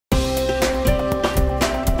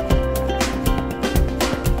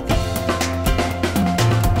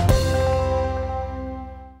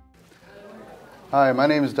Hi, my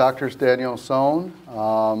name is Dr. Daniel Sohn.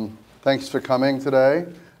 Thanks for coming today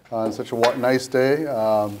on such a nice day.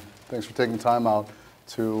 Thanks for taking time out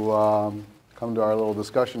to come to our little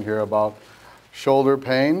discussion here about shoulder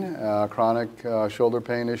pain, chronic shoulder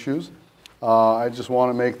pain issues. I just want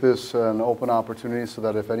to make this an open opportunity so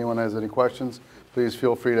that if anyone has any questions, please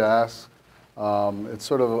feel free to ask. It's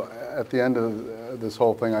sort of at the end of this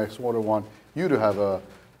whole thing, I sort of want you to have a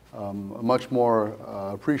much more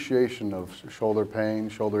appreciation of shoulder pain,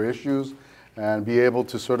 shoulder issues, and be able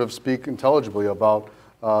to sort of speak intelligibly about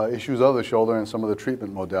issues of the shoulder and some of the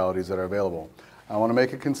treatment modalities that are available. I want to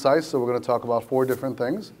make it concise, so we're going to talk about 4 different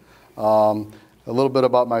things. A little bit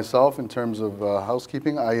about myself in terms of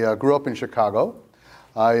housekeeping. I grew up in Chicago.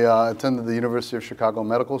 I attended the University of Chicago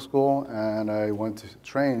Medical School, and I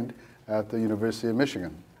trained at the University of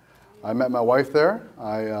Michigan. I met my wife there.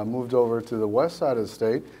 I moved over to the west side of the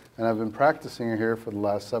state, and I've been practicing here for the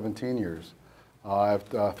last 17 years. I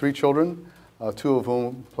have 3 children, 2 of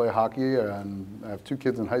whom play hockey, and I have 2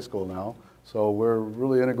 kids in high school now. So we're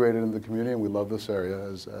really integrated in the community, and we love this area,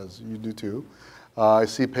 as you do too. I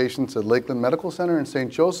see patients at Lakeland Medical Center in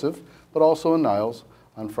St. Joseph, but also in Niles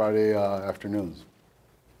on Friday afternoons.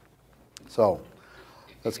 So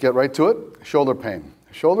let's get right to it. Shoulder pain.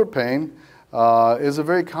 Shoulder pain is a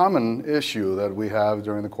very common issue that we have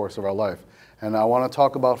during the course of our life. And I want to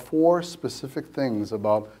talk about 4 specific things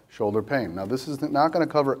about shoulder pain. Now, this is not going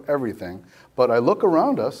to cover everything, but I look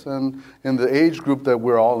around us, and in the age group that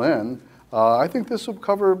we're all in, I think this will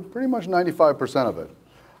cover pretty much 95% of it.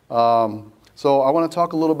 So I want to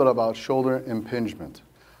talk a little bit about shoulder impingement,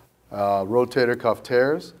 rotator cuff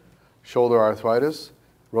tears, shoulder arthritis,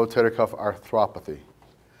 rotator cuff arthropathy.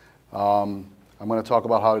 I'm going to talk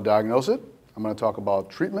about how to diagnose it. I'm going to talk about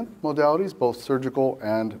treatment modalities, both surgical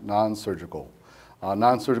and non-surgical.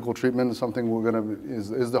 Non-surgical treatment is something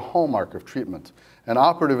is the hallmark of treatment. And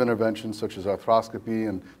operative interventions such as arthroscopy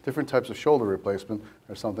and different types of shoulder replacement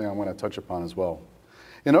are something I'm going to touch upon as well.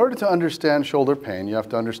 In order to understand shoulder pain, you have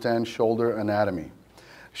to understand shoulder anatomy.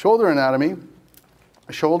 Shoulder anatomy,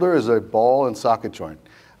 a shoulder is a ball and socket joint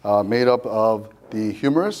made up of the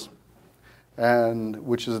humerus, and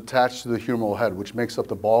which is attached to the humeral head, which makes up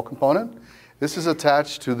the ball component. This is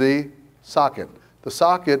attached to the socket. The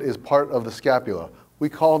socket is part of the scapula. We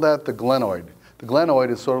call that the glenoid. The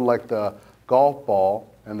glenoid is sort of like the golf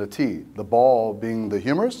ball and the tee. The ball being the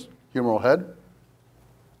humerus, humeral head,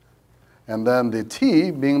 and then the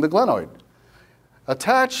tee being the glenoid.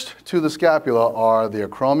 Attached to the scapula are the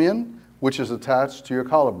acromion, which is attached to your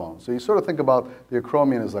collarbone. So you sort of think about the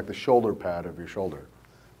acromion as like the shoulder pad of your shoulder.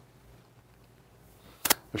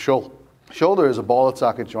 The shoulder is a ball and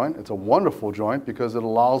socket joint. It's a wonderful joint because it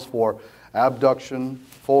allows for abduction,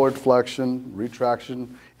 forward flexion,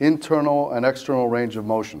 retraction, internal and external range of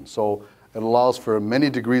motion. So it allows for many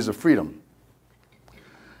degrees of freedom.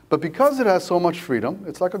 But because it has so much freedom,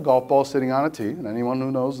 it's like a golf ball sitting on a tee, and anyone who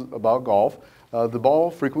knows about golf, the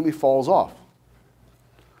ball frequently falls off.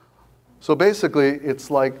 So basically, it's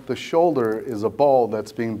like the shoulder is a ball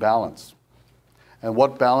that's being balanced. And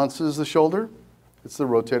what balances the shoulder? It's the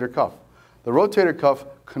rotator cuff. The rotator cuff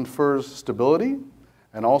confers stability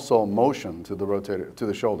and also motion to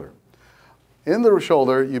the shoulder. In the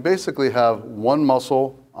shoulder, you basically have one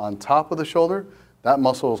muscle on top of the shoulder. That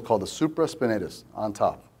muscle is called the supraspinatus, on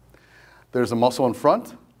top. There's a muscle in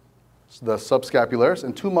front, the subscapularis,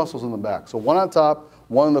 and 2 muscles in the back. So one on top,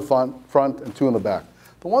 one in the front, and 2 in the back.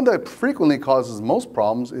 The one that frequently causes most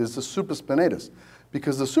problems is the supraspinatus,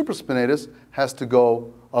 because the supraspinatus has to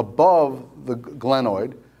go above the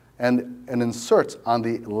glenoid and inserts on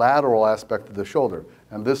the lateral aspect of the shoulder.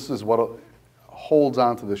 And this is what holds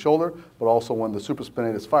onto the shoulder, but also when the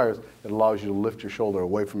supraspinatus fires, it allows you to lift your shoulder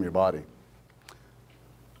away from your body.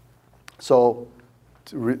 So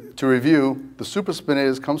to review, the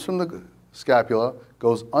supraspinatus comes from the scapula,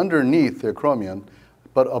 goes underneath the acromion,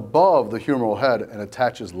 but above the humeral head and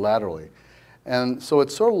attaches laterally. And so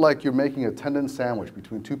it's sort of like you're making a tendon sandwich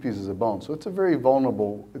between 2 pieces of bone. So it's in a very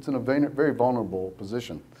vulnerable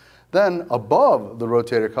position. Then above the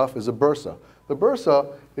rotator cuff is a bursa. The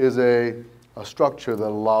bursa is a structure that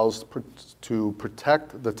allows to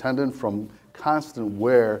protect the tendon from constant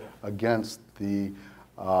wear against the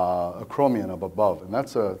acromion up above. And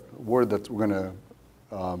that's a word that we're going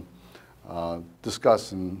to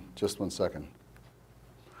discuss in just 1 second.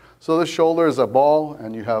 So this shoulder is a ball,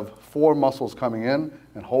 and you have 4 muscles coming in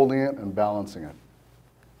and holding it and balancing it.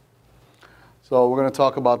 So we're going to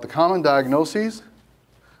talk about the common diagnoses.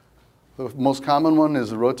 The most common one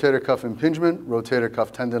is the rotator cuff impingement, rotator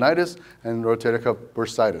cuff tendinitis, and rotator cuff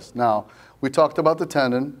bursitis. Now, we talked about the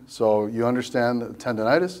tendon, so you understand the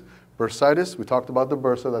tendinitis. Bursitis, we talked about the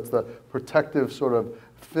bursa. That's the protective sort of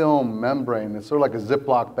film membrane. It's sort of like a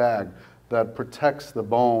Ziploc bag that protects the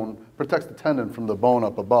bone, protects the tendon from the bone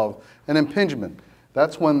up above. And impingement,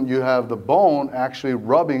 that's when you have the bone actually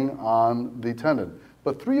rubbing on the tendon.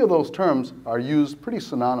 But 3 of those terms are used pretty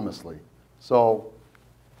synonymously. So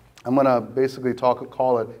I'm going to basically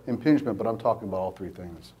call it impingement, but I'm talking about all 3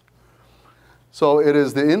 things. So it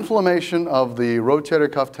is the inflammation of the rotator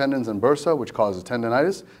cuff tendons and bursa, which causes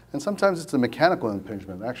tendinitis, and sometimes it's a mechanical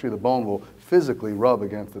impingement. Actually, the bone will physically rub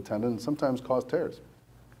against the tendon and sometimes cause tears.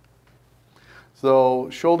 So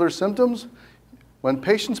shoulder symptoms, when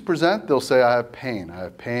patients present, they'll say, I have pain. I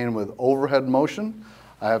have pain with overhead motion.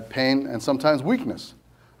 I have pain and sometimes weakness.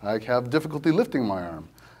 I have difficulty lifting my arm.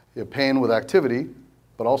 You have pain with activity,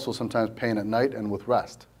 but also sometimes pain at night and with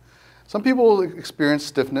rest. Some people will experience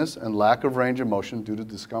stiffness and lack of range of motion due to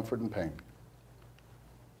discomfort and pain.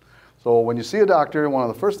 So when you see a doctor, one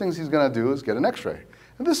of the first things he's going to do is get an x-ray.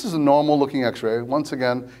 And this is a normal looking x-ray. Once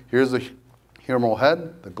again, here's the humeral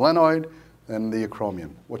head, the glenoid, and the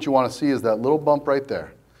acromion. What you want to see is that little bump right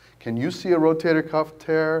there. Can you see a rotator cuff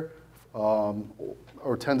tear or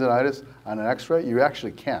tendinitis on an x-ray? You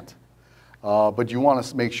actually can't. But you want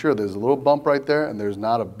to make sure there's a little bump right there and there's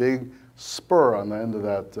not a big spur on the end of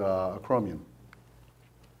that acromion.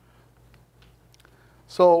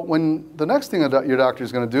 So when the next thing your doctor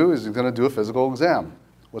is going to do is he's going to do a physical exam.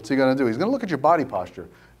 What's he going to do? He's going to look at your body posture.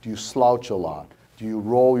 Do you slouch a lot? Do you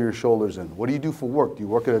roll your shoulders in? What do you do for work? Do you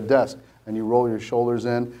work at a desk and you roll your shoulders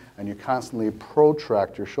in and you constantly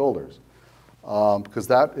protract your shoulders? Because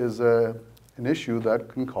that is an issue that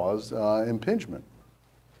can cause impingement.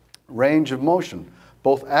 Range of motion,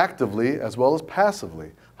 both actively as well as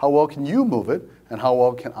passively. How well can you move it, and how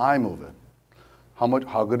well can I move it?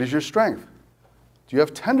 How good is your strength? Do you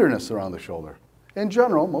have tenderness around the shoulder? In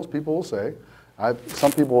general, most people will say,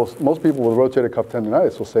 most people with rotator cuff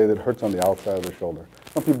tendinitis will say that it hurts on the outside of the shoulder.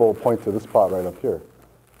 Some people will point to this spot right up here.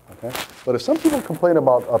 Okay? But if some people complain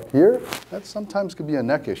about up here, that sometimes could be a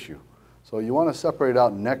neck issue. So you want to separate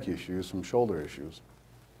out neck issues from shoulder issues.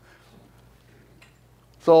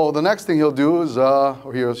 So the next thing he'll do is,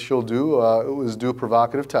 she'll do, is do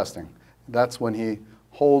provocative testing. That's when he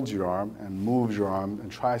holds your arm and moves your arm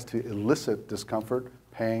and tries to elicit discomfort,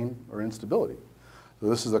 pain, or instability. So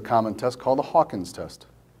this is a common test called the Hawkins test.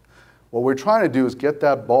 What we're trying to do is get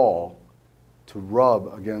that ball to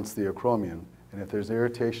rub against the acromion, and if there's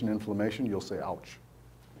irritation, inflammation, you'll say, ouch.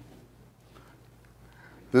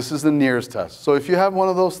 This is the Neers test. So if you have one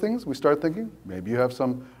of those things, we start thinking, maybe you have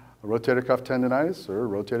some rotator cuff tendinitis or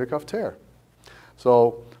rotator cuff tear.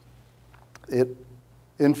 So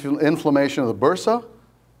inflammation of the bursa,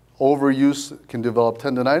 overuse can develop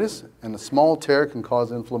tendinitis, and a small tear can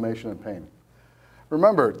cause inflammation and pain.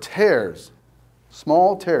 Remember, tears,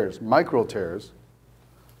 small tears, micro tears,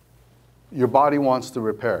 your body wants to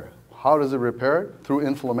repair. How does it repair it? Through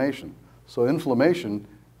inflammation. So inflammation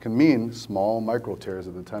can mean small micro tears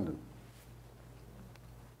of the tendon.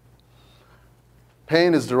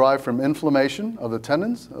 Pain is derived from inflammation of the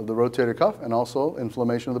tendons of the rotator cuff and also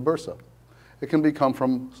inflammation of the bursa. It can come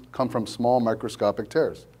from small microscopic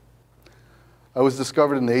tears. It was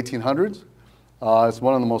discovered in the 1800s. It's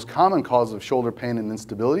one of the most common causes of shoulder pain and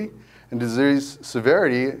instability, and disease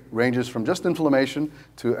severity ranges from just inflammation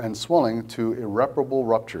and swelling to irreparable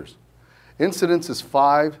ruptures. Incidence is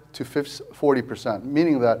 5 to 40%,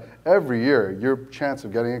 meaning that every year your chance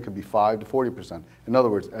of getting it could be 5 to 40%. In other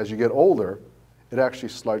words, as you get older, it actually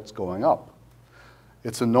starts going up.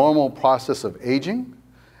 It's a normal process of aging,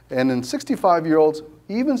 and in 65-year-olds,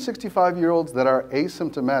 even 65-year-olds that are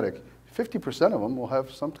asymptomatic, 50% of them will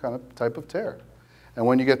have some kind of type of tear. And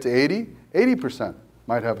when you get to 80, 80%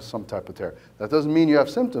 might have some type of tear. That doesn't mean you have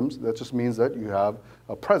symptoms, that just means that you have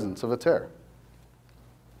a presence of a tear.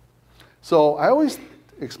 So I always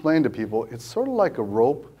explain to people, it's sort of like a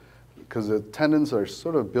rope, because the tendons are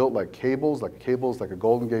sort of built like cables, like a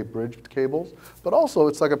Golden Gate Bridge cables, but also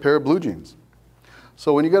it's like a pair of blue jeans.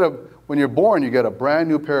 So when you're born, you get a brand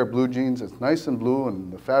new pair of blue jeans. It's nice and blue,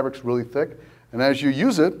 and the fabric's really thick. And as you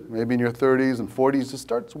use it, maybe in your 30s and 40s, it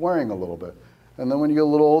starts wearing a little bit. And then when you get a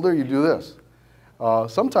little older, you do this.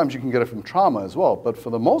 Sometimes you can get it from trauma as well, but for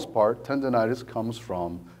the most part, tendinitis comes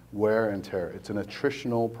from wear and tear. It's an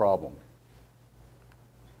attritional problem.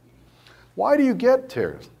 Why do you get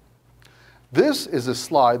tears? This is a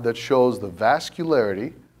slide that shows the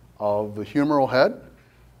vascularity of the humeral head,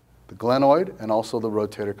 the glenoid, and also the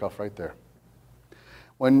rotator cuff right there.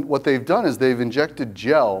 What they've done is they've injected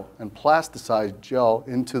gel and plasticized gel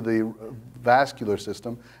into the vascular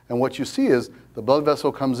system, and what you see is the blood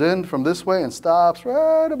vessel comes in from this way and stops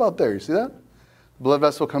right about there. You see that? blood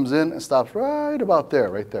vessel comes in and stops right about there,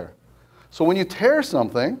 right there. So when you tear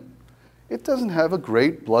something, it doesn't have a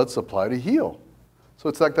great blood supply to heal. So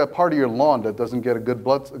it's like that part of your lawn that doesn't get a good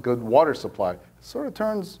water supply. It sort of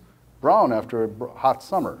turns brown after a hot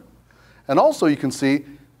summer. And also you can see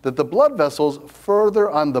that the blood vessels further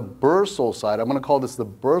on the bursal side, I'm going to call this the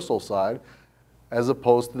bursal side, as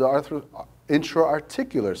opposed to the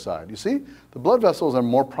intra-articular side. You see, the blood vessels are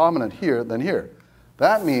more prominent here than here.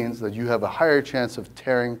 That means that you have a higher chance of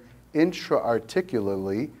tearing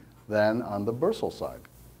intra-articularly than on the bursal side.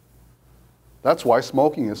 That's why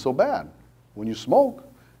smoking is so bad. When you smoke,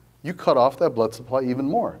 you cut off that blood supply even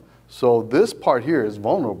more. So this part here is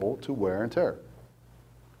vulnerable to wear and tear.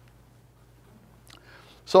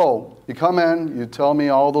 So you come in, you tell me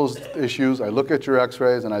all those issues, I look at your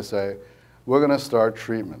x-rays and I say, we're going to start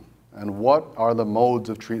treatment. And what are the modes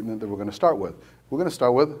of treatment that we're going to start with? We're going to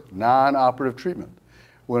start with non-operative treatment.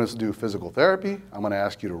 We're going to do physical therapy. I'm going to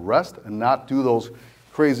ask you to rest and not do those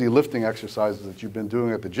crazy lifting exercises that you've been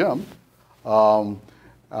doing at the gym. I'm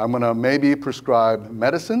going to maybe prescribe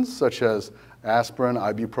medicines such as aspirin,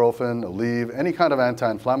 ibuprofen, Aleve, any kind of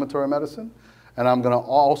anti-inflammatory medicine. And I'm going to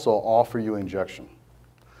also offer you injection.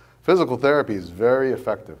 Physical therapy is very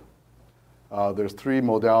effective. There's 3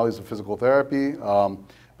 modalities of physical therapy.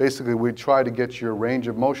 Basically, we try to get your range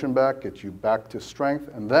of motion back, get you back to strength,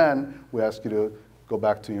 and then we ask you to go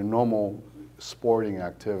back to your normal sporting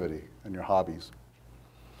activity and your hobbies.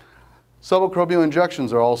 Subacromial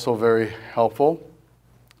injections are also very helpful.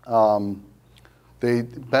 They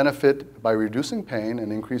benefit by reducing pain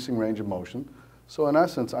and increasing range of motion. So in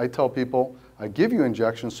essence, I tell people, I give you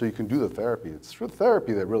injections so you can do the therapy. It's the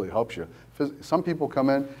therapy that really helps you. Some people come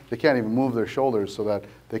in, they can't even move their shoulders so that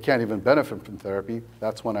they can't even benefit from therapy.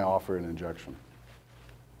 That's when I offer an injection.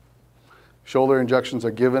 Shoulder injections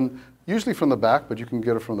are given usually from the back, but you can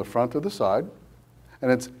get it from the front or the side.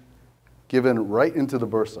 And it's given right into the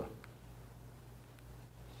bursa.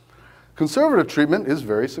 Conservative treatment is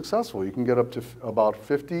very successful. You can get up to about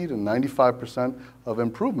 50 to 95% of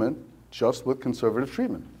improvement just with conservative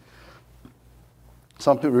treatment.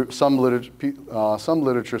 Some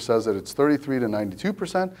literature says that it's 33 to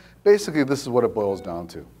 92%. Basically, this is what it boils down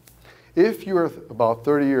to. If you're about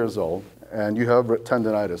 30 years old and you have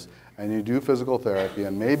tendinitis and you do physical therapy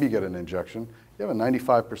and maybe get an injection, you have a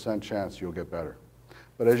 95% chance you'll get better.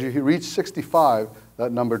 But as you reach 65,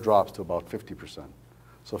 that number drops to about 50%.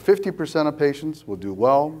 So 50% of patients will do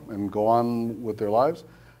well and go on with their lives,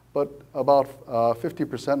 but about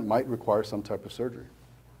 50% might require some type of surgery.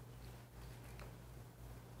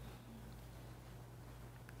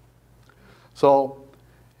 So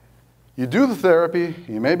you do the therapy,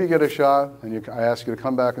 you maybe get a shot, and I ask you to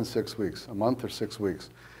come back in 6 weeks, a month or 6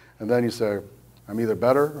 weeks. And then you say, I'm either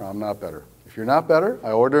better or I'm not better. If you're not better,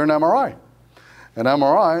 I order an MRI. An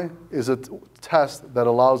MRI is a test that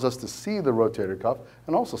allows us to see the rotator cuff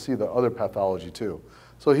and also see the other pathology too.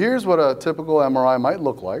 So here's what a typical MRI might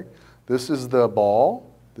look like. This is the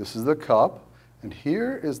ball, this is the cup, and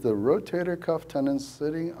here is the rotator cuff tendon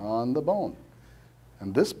sitting on the bone.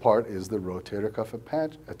 And this part is the rotator cuff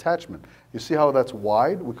attachment. You see how that's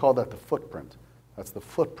wide? We call that the footprint. That's the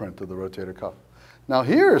footprint of the rotator cuff. Now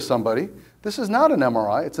here is somebody, this is not an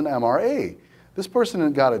MRI, it's an MRA. This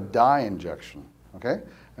person got a dye injection, okay?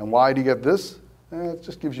 And why do you get this? It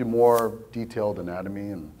just gives you more detailed anatomy,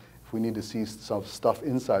 and if we need to see some stuff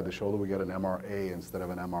inside the shoulder, we get an MRA instead of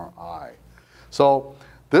an MRI. So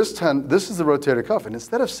this is the rotator cuff, and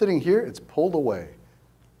instead of sitting here, it's pulled away.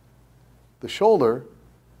 The shoulder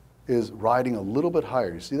is riding a little bit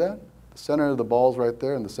higher. You see that? The center of the ball's right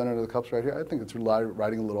there, and the center of the cuff's right here. I think it's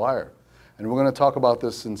riding a little higher. And we're going to talk about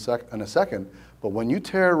this in a second, but when you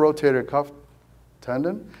tear a rotator cuff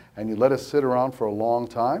tendon and you let it sit around for a long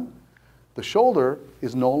time, the shoulder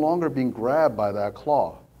is no longer being grabbed by that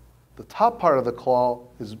claw. The top part of the claw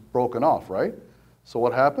is broken off, right? So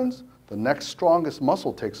what happens? The next strongest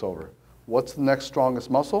muscle takes over. What's the next strongest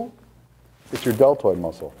muscle? It's your deltoid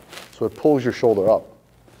muscle. So it pulls your shoulder up.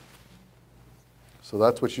 So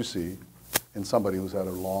that's what you see in somebody who's had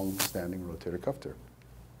a long-standing rotator cuff tear.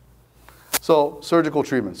 So surgical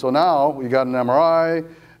treatment. So now you got an MRI.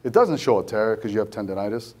 It doesn't show a tear because you have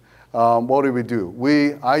tendinitis. What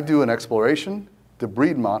do? I do an exploration,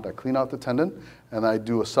 debridement. I clean out the tendon, and I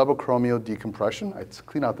do a subacromial decompression. I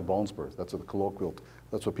clean out the bone spurs. That's what the colloquial.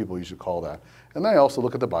 That's what people usually call that. And then I also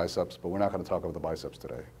look at the biceps, but we're not going to talk about the biceps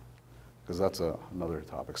today because that's another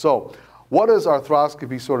topic. So what is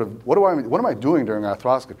arthroscopy sort of? What am I doing during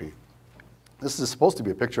arthroscopy? This is supposed to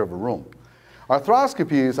be a picture of a room.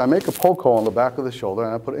 Arthroscopy is I make a poke hole in the back of the shoulder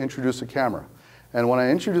and I introduce a camera. And when I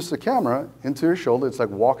introduce the camera into your shoulder, it's like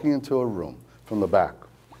walking into a room. from the back.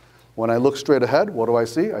 When I look straight ahead, what do I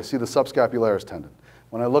see? I see the subscapularis tendon.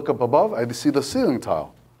 When I look up above, I see the ceiling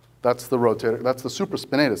tile. That's the rotator, that's the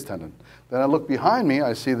supraspinatus tendon. Then I look behind me,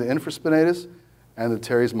 I see the infraspinatus and the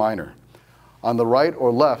teres minor. On the right or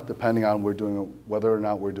left, depending on whether or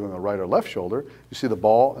not we're doing a right or left shoulder, you see the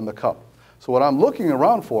ball and the cup. So what I'm looking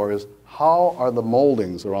around for is, how are the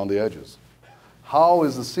moldings around the edges? How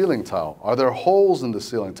is the ceiling tile? Are there holes in the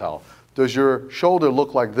ceiling tile? Does your shoulder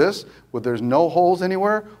look like this, where there's no holes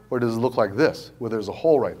anywhere, or does it look like this, where there's a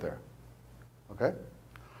hole right there? Okay?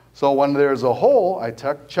 So when there's a hole, I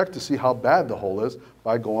check to see how bad the hole is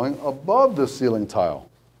by going above the ceiling tile.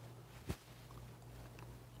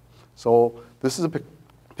 So this is a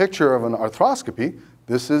picture of an arthroscopy.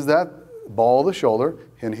 This is that ball of the shoulder,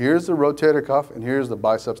 and here's the rotator cuff, and here's the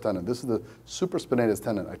biceps tendon. This is the supraspinatus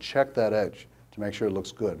tendon. I check that edge to make sure it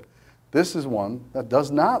looks good. This is one that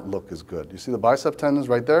does not look as good. You see the bicep tendons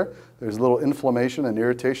right there? There's a little inflammation and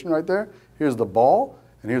irritation right there. Here's the ball,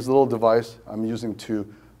 and here's the little device I'm using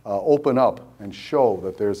to open up and show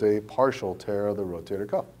that there's a partial tear of the rotator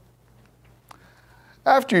cuff.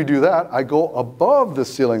 After you do that, I go above the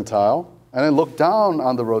ceiling tile, and I look down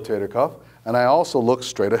on the rotator cuff, and I also look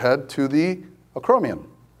straight ahead to the acromion.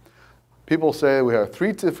 People say we have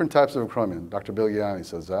 3 different types of acromion. Dr. Bigliani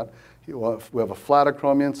says that. We have a flat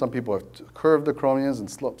acromion. Some people have curved acromions, and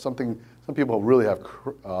some people really have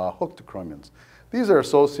hooked acromions. These are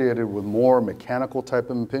associated with more mechanical type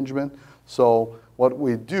of impingement. So what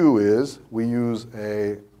we do is we use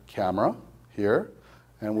a camera here,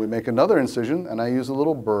 and we make another incision, and I use a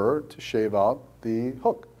little burr to shave out the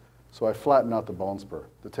hook. So I flatten out the bone spur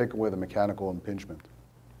to take away the mechanical impingement.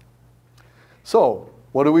 So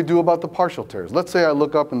what do we do about the partial tears? Let's say I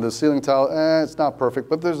look up in the ceiling tile, it's not perfect,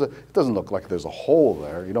 but it doesn't look like there's a hole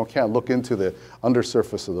there. You can't look into the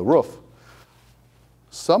undersurface of the roof.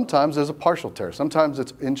 Sometimes there's a partial tear. Sometimes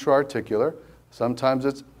it's intra-articular. Sometimes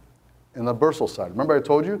it's in the bursal side. Remember I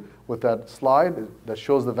told you with that slide that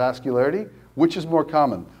shows the vascularity? Which is more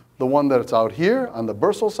common? The one that's out here on the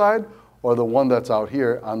bursal side, or the one that's out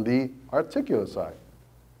here on the articular side?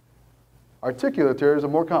 Articular tears are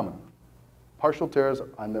more common. Partial tears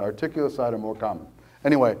on the articular side are more common.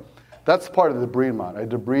 Anyway, that's part of the debridement. I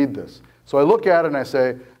debride this. So I look at it and I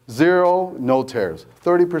say, 0, no tears.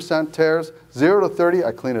 30% tears, 0 to 30,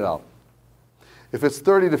 I clean it out. If it's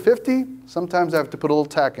 30 to 50, sometimes I have to put a little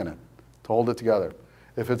tack in it to hold it together.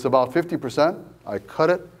 If it's about 50%, I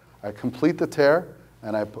cut it, I complete the tear,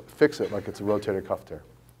 and I fix it like it's a rotator cuff tear,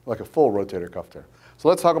 like a full rotator cuff tear. So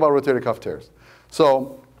let's talk about rotator cuff tears.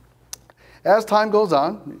 So as time goes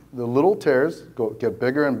on, the little tears get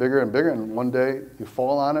bigger and bigger and bigger, and one day you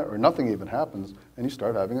fall on it or nothing even happens, and you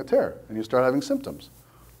start having a tear, and you start having symptoms.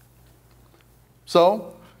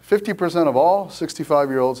 So 50% of all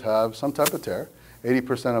 65-year-olds have some type of tear.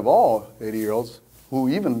 80% of all 80-year-olds who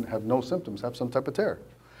even have no symptoms have some type of tear.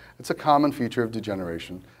 It's a common feature of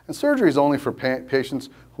degeneration. And surgery is only for patients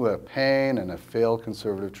who have pain and have failed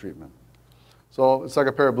conservative treatment. So it's like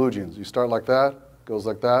a pair of blue jeans. You start like that, goes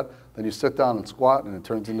like that, then you sit down and squat, and it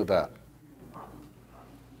turns into that.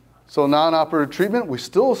 So non-operative treatment, we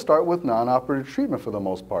still start with non-operative treatment for the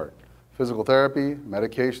most part. Physical therapy,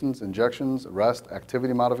 medications, injections, rest,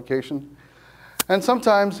 activity modification. And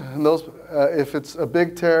sometimes, if it's a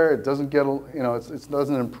big tear, it doesn't get, it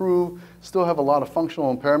doesn't improve, still have a lot of functional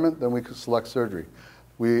impairment, then we could select surgery.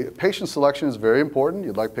 Patient selection is very important.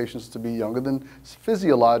 You'd like patients to be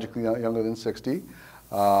physiologically younger than 60.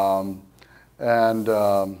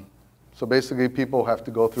 So basically, people have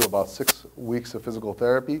to go through about 6 weeks of physical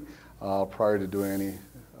therapy prior to doing any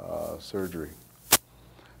surgery.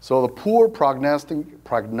 So the poor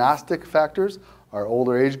prognostic factors are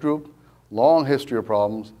older age group, long history of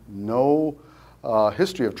problems, no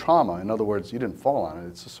history of trauma. In other words, you didn't fall on it.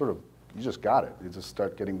 It's just you just got it. You just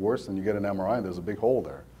start getting worse, and you get an MRI, and there's a big hole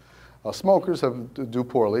there. Smokers do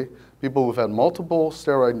poorly. People who've had multiple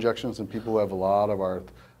steroid injections, and people who have a lot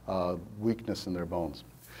of weakness in their bones.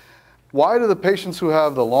 Why do the patients who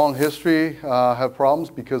have the long history have problems?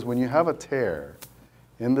 Because when you have a tear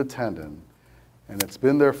in the tendon, and it's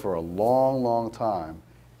been there for a long, long time,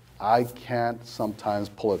 I can't sometimes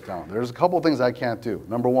pull it down. There's a couple of things I can't do.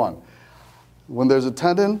 Number one, when there's a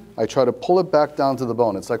tendon, I try to pull it back down to the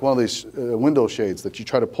bone. It's like one of these window shades that you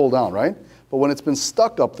try to pull down, right? But when it's been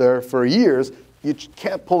stuck up there for years, you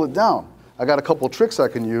can't pull it down. I got a couple of tricks I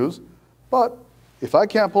can use, but if I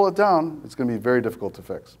can't pull it down, it's going to be very difficult to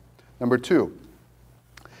fix. Number two,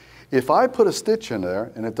 if I put a stitch in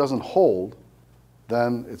there and it doesn't hold,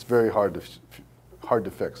 then it's very hard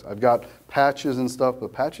to fix. I've got patches and stuff,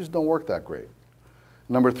 but patches don't work that great.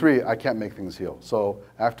 Number 3, I can't make things heal. So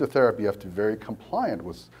after therapy, you have to be very compliant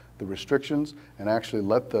with the restrictions and actually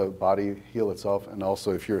let the body heal itself. And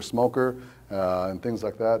also, if you're a smoker and things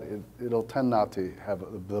like that, it'll tend not to have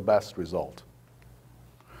the best result.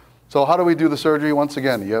 So how do we do the surgery? Once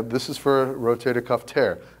again, this is for rotator cuff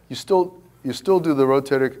tear. You still do the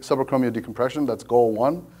rotator subacromial decompression. That's goal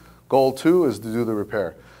 1. Goal 2 is to do the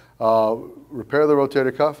repair. Repair the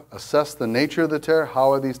rotator cuff. Assess the nature of the tear.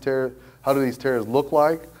 How do these tears look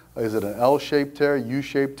like? Is it an L-shaped tear,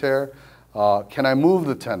 U-shaped tear? Can I move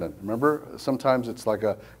the tendon? Remember, sometimes it's like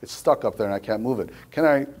it's stuck up there and I can't move it. Can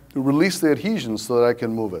I release the adhesion so that I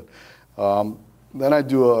can move it? Then I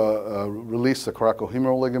do release the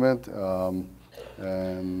coracohumeral ligament,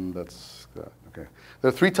 and that's okay. There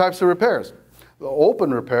are 3 types of repairs. The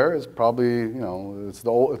open repair is probably,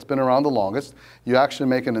 it's been around the longest. You actually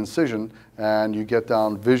make an incision and you get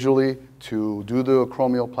down visually to do the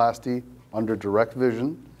acromioplasty under direct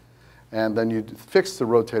vision, and then you fix the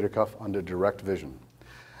rotator cuff under direct vision.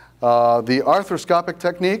 The arthroscopic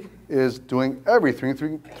technique is doing everything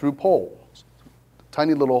through poles,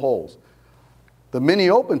 tiny little holes. The mini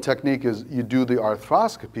open technique is you do the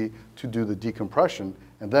arthroscopy to do the decompression,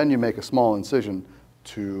 and then you make a small incision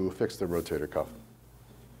to fix the rotator cuff.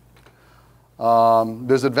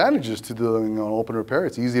 There's advantages to doing an open repair.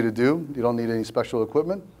 It's easy to do. You don't need any special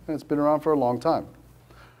equipment, and it's been around for a long time.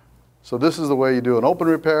 So this is the way you do an open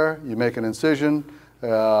repair. You make an incision in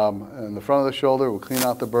the front of the shoulder. We'll clean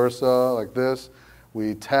out the bursa like this.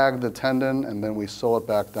 We tag the tendon, and then we sew it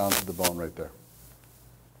back down to the bone right there.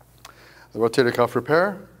 The rotator cuff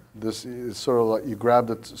repair, this is sort of like you grab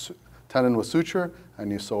the tendon with suture and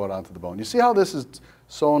you sew it onto the bone. You see how this is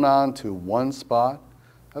sewn on to one spot?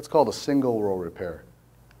 That's called a single row repair.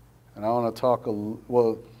 And I want to talk, I'm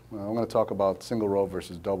going to talk about single row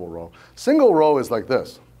versus double row. Single row is like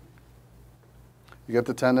this. You get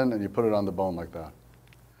the tendon and you put it on the bone like that.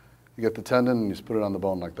 You get the tendon and you put it on the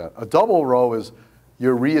bone like that. A double row is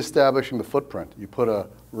you're reestablishing the footprint. You put a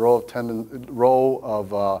row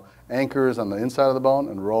of anchors on the inside of the bone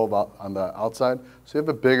and a row on the outside. So you have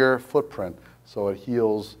a bigger footprint, so it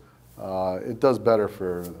heals. It does better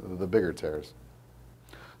for the bigger tears.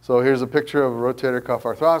 So here's a picture of a rotator cuff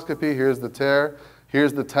arthroscopy. Here's the tear.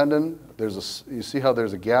 Here's the tendon. You see how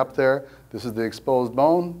there's a gap there? This is the exposed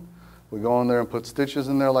bone. We go in there and put stitches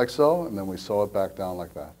in there like so, and then we sew it back down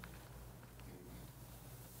like that.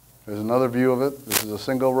 There's another view of it. This is a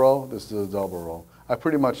single row. This is a double row. I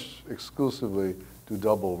pretty much exclusively do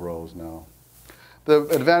double rows now. The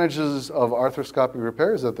advantages of arthroscopic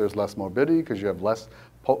repair is that there's less morbidity because you have less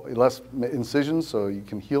incisions, so you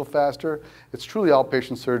can heal faster. It's truly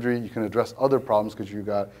outpatient surgery. You can address other problems because you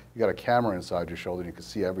got a camera inside your shoulder and you can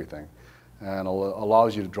see everything, and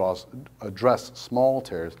allows you to address small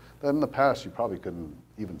tears that in the past you probably couldn't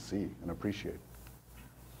even see and appreciate.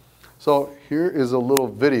 So here is a little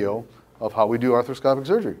video of how we do arthroscopic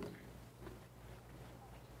surgery.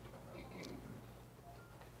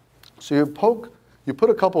 So you put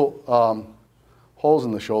a couple holes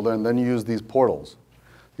in the shoulder, and then you use these portals.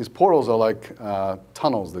 These portals are like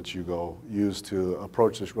tunnels that you use to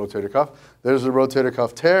approach this rotator cuff. There's a rotator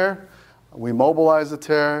cuff tear. We mobilize the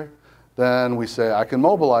tear. Then we say, I can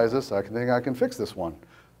mobilize this. I think I can fix this one.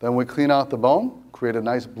 Then we clean out the bone, create a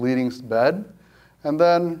nice bleeding bed, and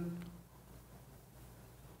then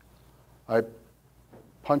I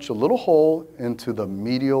punch a little hole into the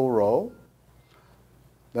medial row.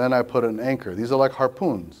 Then I put an anchor. These are like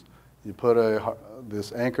harpoons. You put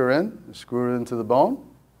this anchor in, you screw it into the bone.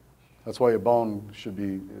 That's why your bone should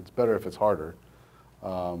be, it's better if it's harder.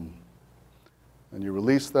 And you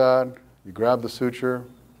release that, you grab the suture.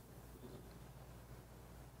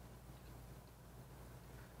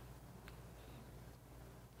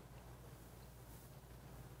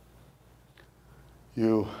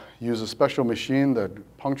 You use a special machine that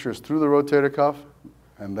punctures through the rotator cuff,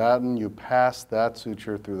 and then you pass that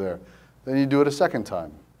suture through there. Then you do it a second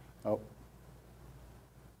time.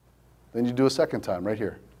 Then you do a second time right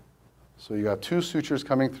here. So you got 2 sutures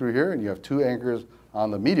coming through here, and you have 2 anchors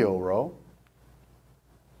on the medial row.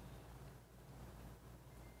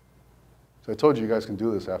 So I told you guys can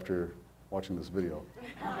do this after watching this video.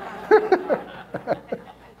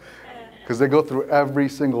 Because they go through every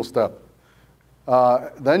single step.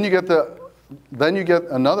 Then you get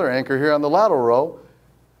another anchor here on the lateral row,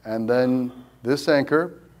 and then this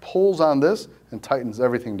anchor pulls on this and tightens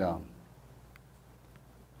everything down.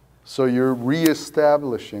 So you're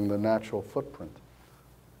reestablishing the natural footprint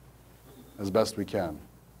as best we can.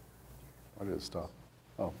 Why did it stop?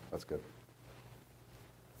 Oh, that's good.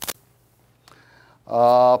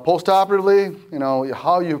 Post-operatively, you know,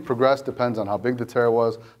 how you progress depends on how big the tear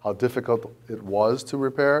was, how difficult it was to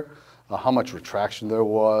repair, how much retraction there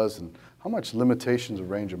was, and how much limitations of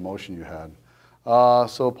range of motion you had.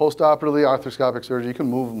 So post-operatively, arthroscopic surgery, you can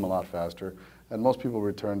move them a lot faster, and most people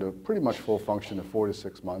return to pretty much full function in 4 to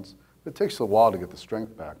 6 months. It takes a while to get the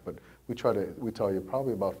strength back, but we tell you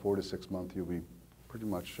probably about 4 to 6 months you'll be pretty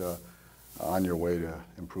much on your way to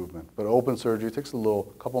improvement. But open surgery takes a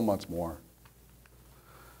couple months more.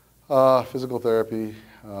 Physical therapy.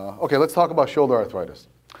 Okay, let's talk about shoulder arthritis.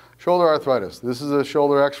 Shoulder arthritis. This is a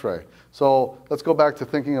shoulder x-ray. So let's go back to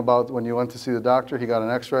thinking about when you went to see the doctor, he got an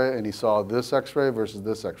x-ray and he saw this x-ray versus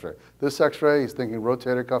this x-ray. This x-ray, he's thinking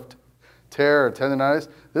rotator cuff tear or tendonitis.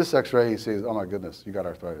 This x-ray, he sees, oh my goodness, you got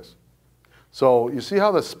arthritis. So you see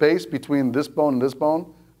how the space between this bone and this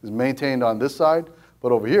bone is maintained on this side,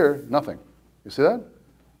 but over here, nothing. You see that?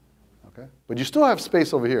 Okay. But you still have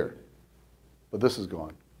space over here, but this is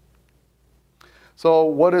gone. So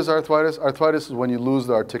what is arthritis? Arthritis is when you lose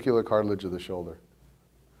the articular cartilage of the shoulder.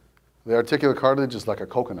 The articular cartilage is like a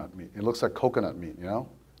coconut meat. It looks like coconut meat, you know?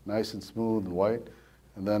 Nice and smooth and white.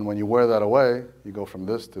 And then when you wear that away, you go from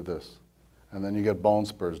this to this. And then you get bone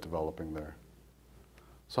spurs developing there.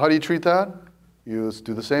 So how do you treat that? You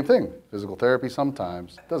do the same thing. Physical therapy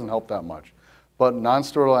sometimes. It doesn't help that much. But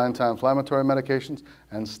non-steroidal anti-inflammatory medications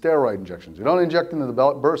and steroid injections. You don't inject into the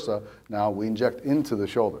bursa. Now we inject into the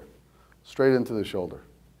shoulder. Straight into the shoulder.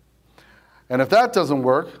 And if that doesn't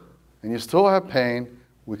work, and you still have pain,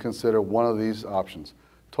 we consider one of these options.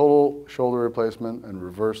 Total shoulder replacement and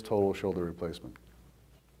reverse total shoulder replacement.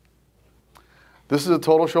 This is a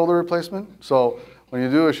total shoulder replacement. So when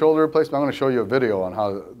you do a shoulder replacement, I'm going to show you a video on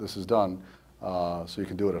how this is done so you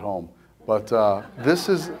can do it at home. But this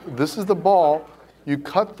is the ball. You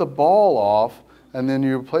cut the ball off, and then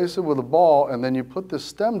you replace it with a ball, and then you put the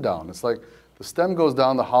stem down. It's like the stem goes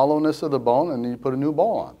down the hollowness of the bone, and then you put a new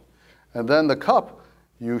ball on. And then the cup,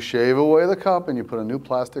 you shave away the cup, and you put a new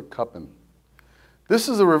plastic cup in. This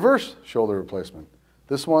is a reverse shoulder replacement.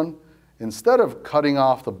 This one, instead of cutting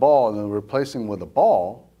off the ball and then replacing with a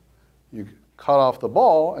ball, you cut off the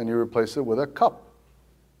ball and you replace it with a cup.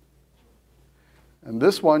 And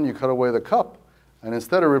this one, you cut away the cup, and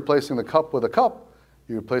instead of replacing the cup with a cup,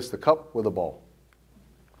 you replace the cup with a ball.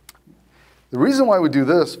 The reason why we do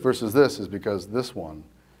this versus this is because this one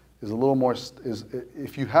is a little more,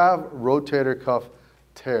 if you have rotator cuff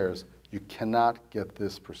tears, you cannot get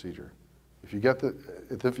this procedure. If you get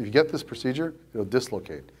this procedure, it'll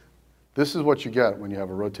dislocate. This is what you get when you have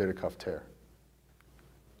a rotator cuff tear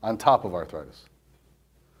on top of arthritis.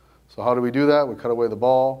 So how do we do that? We cut away the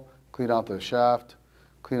ball, clean out the shaft,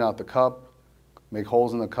 clean out the cup, make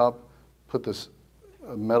holes in the cup, put this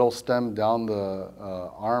metal stem down the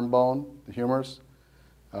arm bone, the humerus,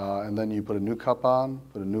 and then you put a new cup on,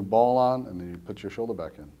 put a new ball on, and then you put your shoulder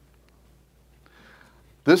back in.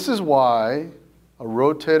 This is why a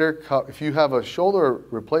rotator cuff, if you have a shoulder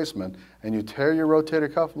replacement and you tear your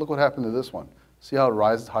rotator cuff, look what happened to this one. See how it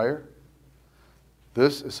rises higher?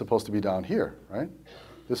 This is supposed to be down here, right?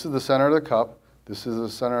 This is the center of the cup. This is the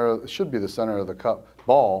center, it should be the center of the cup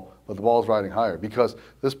ball, but the ball is riding higher because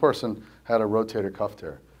this person had a rotator cuff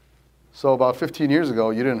tear. So about 15 years ago,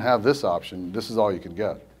 you didn't have this option. This is all you could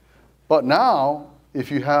get. But now,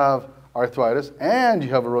 if you have arthritis and you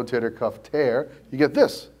have a rotator cuff tear, you get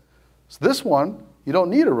this. So this one, you don't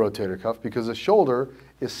need a rotator cuff because the shoulder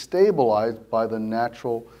is stabilized by the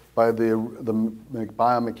natural, by the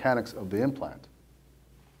biomechanics of the implant.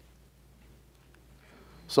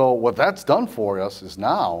 So what that's done for us is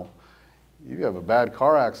now, you have a bad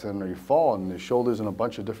car accident or you fall and the shoulder's in a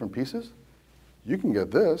bunch of different pieces, you can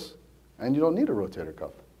get this and you don't need a rotator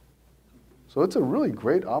cuff. So it's a really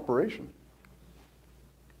great operation.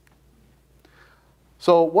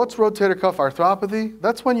 So what's rotator cuff arthropathy?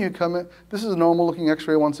 That's when you come in, this is a normal looking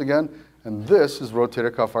x-ray once again, and this is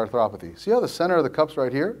rotator cuff arthropathy. See how the center of the cup's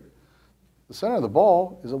right here? The center of the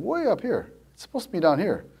ball is way up here. It's supposed to be down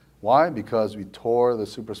here. Why? Because we tore the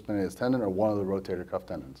supraspinatus tendon or one of the rotator cuff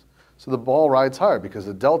tendons. So the ball rides higher because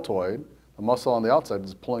the deltoid, the muscle on the outside,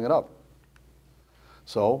 is pulling it up.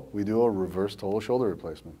 So we do a reverse total shoulder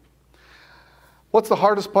replacement. What's the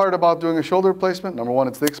hardest part about doing a shoulder replacement? Number one,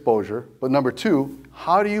 it's the exposure. But number two,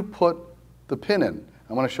 how do you put the pin in?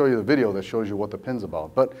 I'm going to show you the video that shows you what the pin's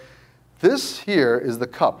about. But this here is the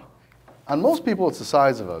cup. On most people, it's the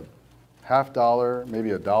size of a $50,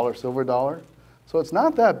 maybe a dollar, silver dollar. So it's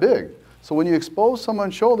not that big. So when you expose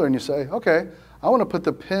someone's shoulder and you say, okay, I want to put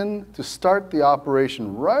the pin to start the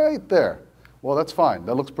operation right there. Well, that's fine.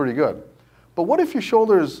 That looks pretty good. But what if your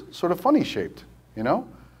shoulder is sort of funny shaped, you know?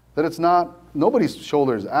 that it's not, nobody's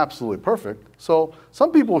shoulder is absolutely perfect. So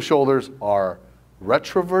some people's shoulders are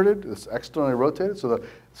retroverted, it's externally rotated, so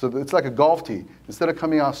it's like a golf tee. Instead of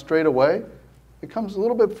coming out straight away, it comes a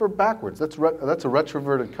little bit backwards. That's a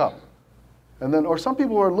retroverted cup. And then, or some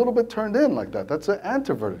people are a little bit turned in like that. That's an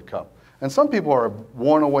anteverted cup. And some people are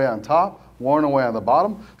worn away on top, worn away on the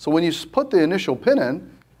bottom. So when you put the initial pin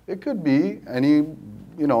in, it could be any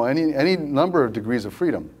number of degrees of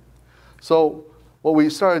freedom. So what we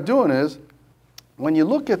started doing is, when you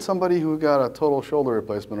look at somebody who got a total shoulder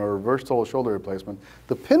replacement or a reverse total shoulder replacement,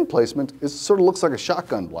 the pin placement sort of looks like a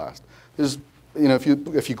shotgun blast. There's, if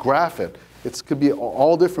you graph it, it could be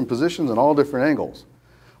all different positions and all different angles.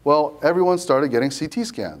 Well, everyone started getting CT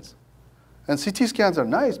scans. And CT scans are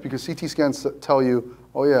nice because CT scans tell you,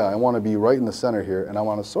 oh yeah, I want to be right in the center here, and I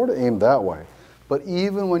want to sort of aim that way. But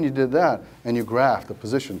even when you did that and you graphed the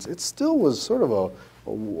positions, it still was sort of a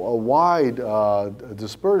wide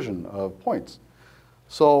dispersion of points.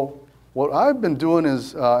 So what I've been doing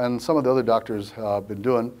is, and some of the other doctors have been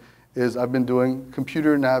doing, is I've been doing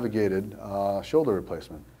computer-navigated shoulder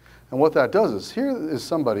replacement. And what that does is, here is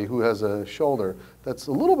somebody who has a shoulder that's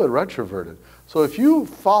a little bit retroverted. So if you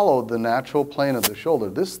followed the natural plane of the shoulder,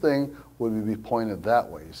 this thing would be pointed that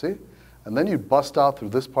way, you see? And then you'd bust out through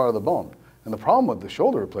this part of the bone. And the problem with the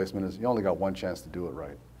shoulder replacement is you only got one chance to do it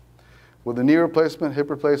right. With the knee replacement, hip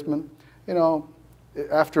replacement,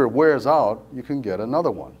 after it wears out, you can get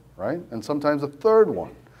another one, right? And sometimes a third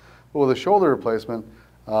one. But with a shoulder replacement,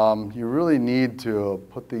 you really need to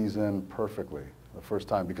put these in perfectly the first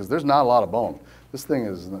time because there's not a lot of bone. This thing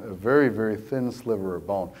is a very, very thin sliver of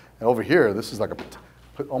bone. And over here, this is like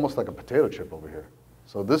almost like a potato chip over here.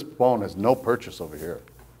 So this bone has no purchase over here.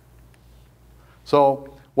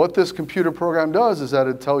 So what this computer program does is that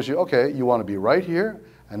it tells you, okay, you want to be right here,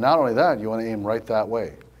 and not only that, you want to aim right that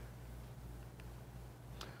way.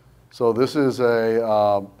 So this is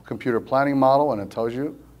a computer planning model, and it tells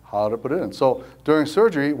you how to put it in. So during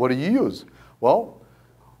surgery, what do you use? Well,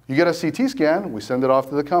 you get a CT scan, we send it off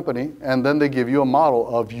to the company, and then they give you a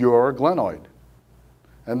model of your glenoid.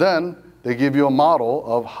 And then they give you a model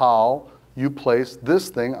of how you place this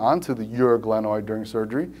thing onto your glenoid during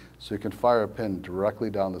surgery so you can fire a pin directly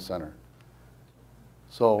down the center.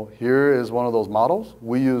 So here is one of those models.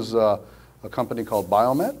 We use a company called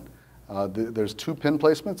Biomet. There's two pin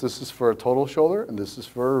placements. This is for a total shoulder, and this is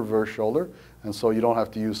for a reverse shoulder. And so you don't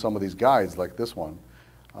have to use some of these guides like this one.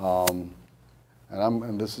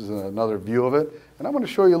 And this is another view of it. And I'm going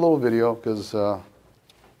to show you a little video because I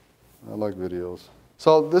like videos.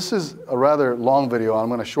 So this is a rather long video. I'm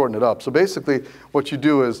going to shorten it up. So basically what you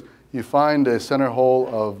do is you find a center hole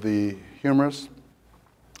of the humerus,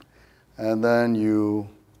 and then you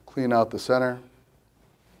clean out the center.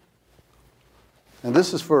 And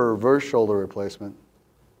this is for a reverse shoulder replacement.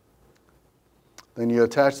 Then you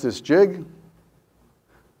attach this jig,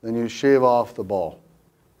 then you shave off the ball.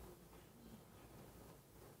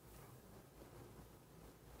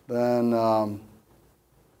 Then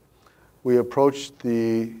we approach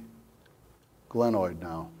the glenoid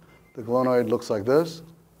now. The glenoid looks like this.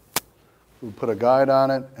 We put a guide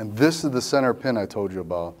on it, and this is the center pin I told you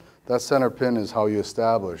about. That center pin is how you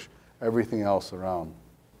establish everything else around.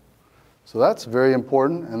 So that's very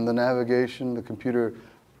important, and the navigation, the computer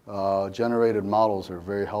generated models are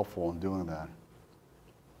very helpful in doing that.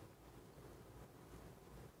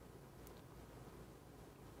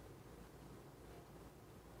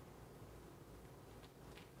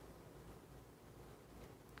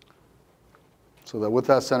 So that with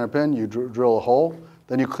that center pin, you drill a hole,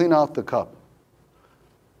 then you clean out the cup.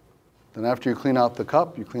 Then after you clean out the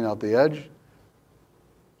cup, you clean out the edge,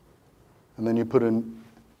 and then you put in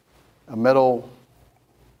a metal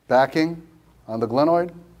backing on the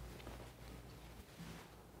glenoid.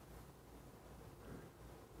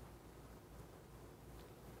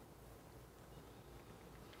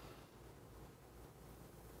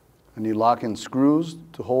 And you lock in screws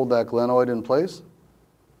to hold that glenoid in place.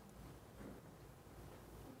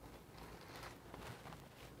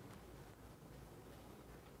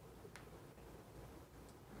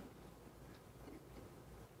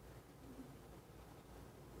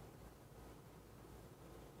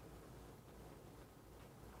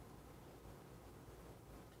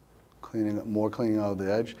 Cleaning out of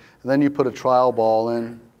the edge. And then you put a trial ball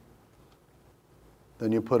in.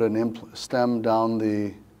 Then you put an stem down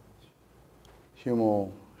the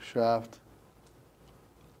humeral shaft.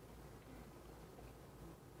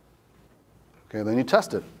 Okay, then you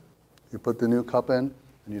test it. You put the new cup in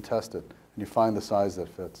and you test it. And you find the size that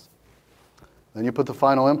fits. Then you put the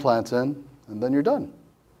final implants in, and then you're done.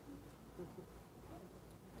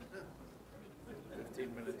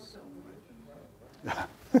 15 minutes.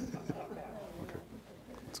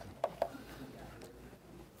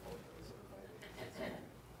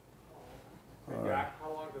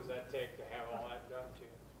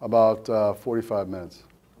 About 45 minutes,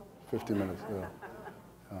 50 minutes.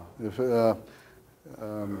 Yeah. If,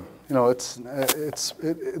 you know,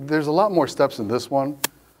 there's a lot more steps in this one,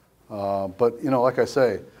 but you know, like I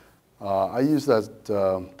say, I use that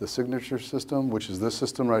the signature system, which is this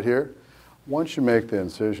system right here. Once you make the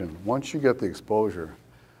incision, once you get the exposure,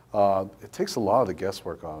 it takes a lot of the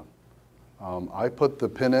guesswork on. I put the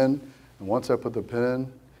pin in, and once I put the pin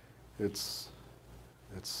in, it's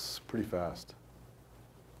pretty fast.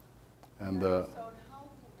 And so how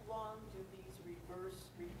long do these reverse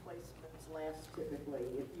replacements last typically?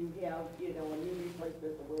 If you have, you know, a knee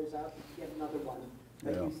replacement that wears out, you get another one.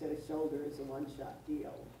 Like you said, a shoulder is a one-shot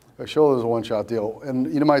deal. A shoulder is a one-shot deal.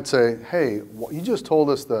 And you might say, hey, you just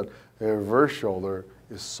told us that a reverse shoulder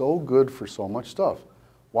is so good for so much stuff.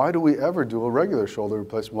 Why do we ever do a regular shoulder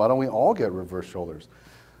replacement? Why don't we all get reverse shoulders?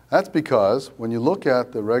 That's because when you look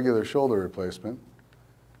at the regular shoulder replacement,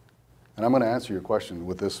 and I'm going to answer your question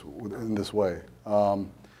in this way.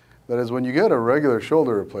 That is, when you get a regular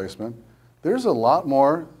shoulder replacement, there's a lot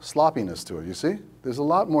more sloppiness to it, you see? There's a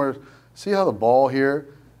lot more, see how the ball here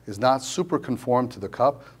is not super conformed to the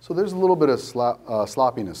cup? So there's a little bit of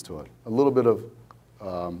sloppiness to it, a little bit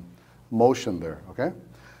of motion there, okay?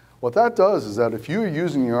 What that does is that if you're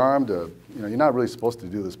using your arm to, you know, you're not really supposed to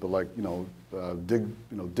do this, but like, you know, dig,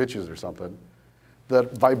 you know, ditches or something,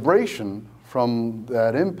 that vibration from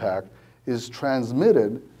that impact is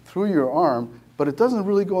transmitted through your arm, but it doesn't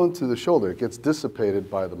really go into the shoulder. It gets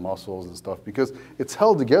dissipated by the muscles and stuff because it's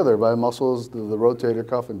held together by muscles, the rotator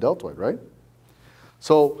cuff and deltoid, right?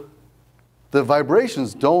 So the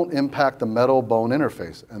vibrations don't impact the metal-bone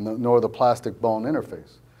interface nor the plastic-bone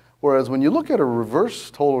interface. Whereas when you look at a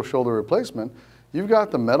reverse total shoulder replacement, you've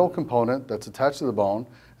got the metal component that's attached to the bone,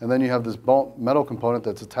 and then you have this metal component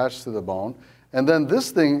that's attached to the bone, and then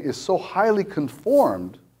this thing is so highly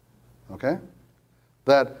conformed, okay,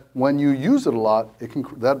 that when you use it a lot,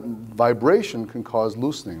 that vibration can cause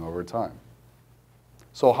loosening over time.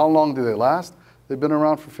 So how long do they last? They've been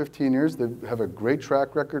around for 15 years. They have a great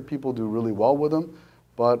track record. People do really well with them,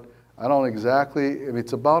 but I don't exactly, I mean,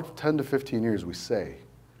 it's about 10 to 15 years, we say.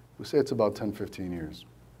 We say it's about 10, 15 years.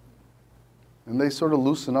 And they sort of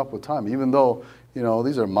loosen up with time, even though, you know,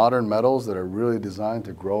 these are modern metals that are really designed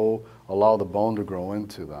to grow, allow the bone to grow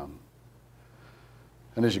into them.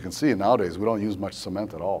 And as you can see, nowadays, we don't use much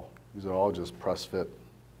cement at all. These are all just press fit.